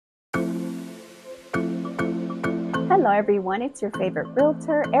Hello everyone, it's your favorite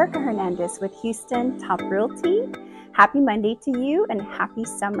realtor, Erica Hernandez with Houston Top Realty. Happy Monday to you and happy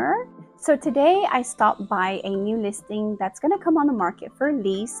summer. So today I stopped by a new listing that's going to come on the market for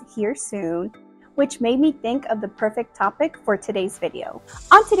lease here soon, which made me think of the perfect topic for today's video.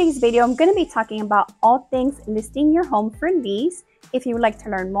 On today's video, I'm going to be talking about all things listing your home for lease. If you would like to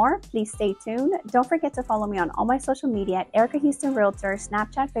learn more, please stay tuned. Don't forget to follow me on all my social media at Erica Houston Realtor,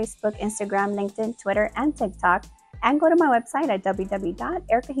 Snapchat, Facebook, Instagram, LinkedIn, Twitter, and TikTok. And go to my website at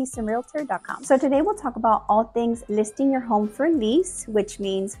www.ericahoustonrealtor.com. So today we'll talk about all things listing your home for lease, which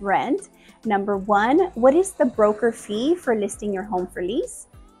means rent. Number one, what is the broker fee for listing your home for lease?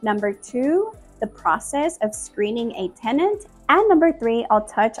 Number two, the process of screening a tenant. And number three, I'll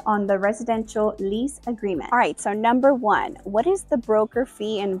touch on the residential lease agreement. All right, so number one, what is the broker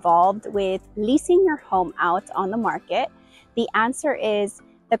fee involved with leasing your home out on the market? The answer is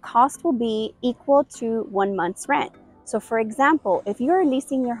the cost will be equal to 1 month's rent. So for example, if you're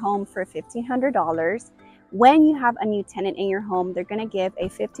leasing your home for $1,500, when you have a new tenant in your home, they're gonna give a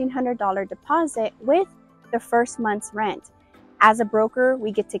 $1,500 deposit with the first month's rent. As a broker,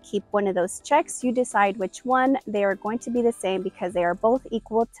 we get to keep one of those checks. You decide which one. They are going to be the same because they are both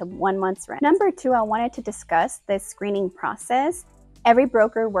equal to 1 month's rent. Number two, I wanted to discuss the screening process. Every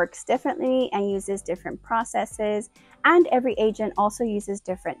broker works differently and uses different processes, and every agent also uses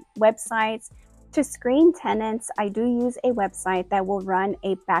different websites. To screen tenants, I do use a website that will run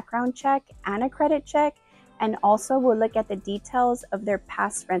a background check and a credit check, and also will look at the details of their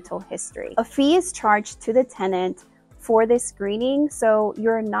past rental history. A fee is charged to the tenant for this screening, so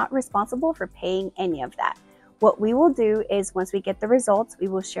you're not responsible for paying any of that. What we will do is once we get the results, we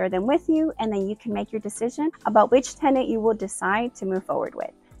will share them with you, and then you can make your decision about which tenant you will decide to move forward with.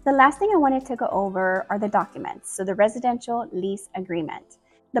 The last thing I wanted to go over are the documents, so the residential lease agreement.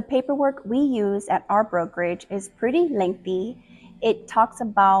 The paperwork we use at our brokerage is pretty lengthy. It talks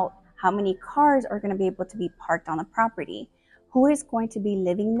about how many cars are going to be able to be parked on the property, who is going to be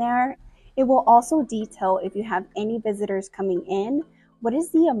living there. It will also detail if you have any visitors coming in, what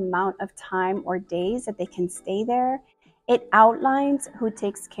is the amount of time or days that they can stay there. It outlines who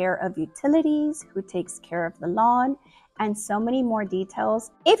takes care of utilities, who takes care of the lawn, and so many more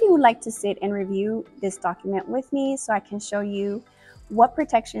details. If you would like to sit and review this document with me so I can show you what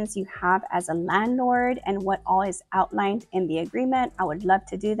protections you have as a landlord and what all is outlined in the agreement, I would love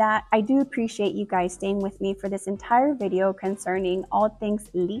to do that. I do appreciate you guys staying with me for this entire video concerning all things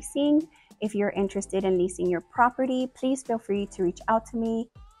leasing. If you're interested in leasing your property, please feel free to reach out to me.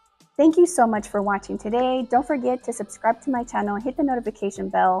 Thank you so much for watching today. Don't forget to subscribe to my channel and hit the notification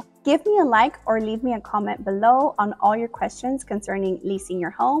bell. Give me a like or leave me a comment below on all your questions concerning leasing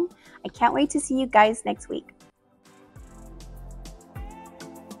your home. I can't wait to see you guys next week.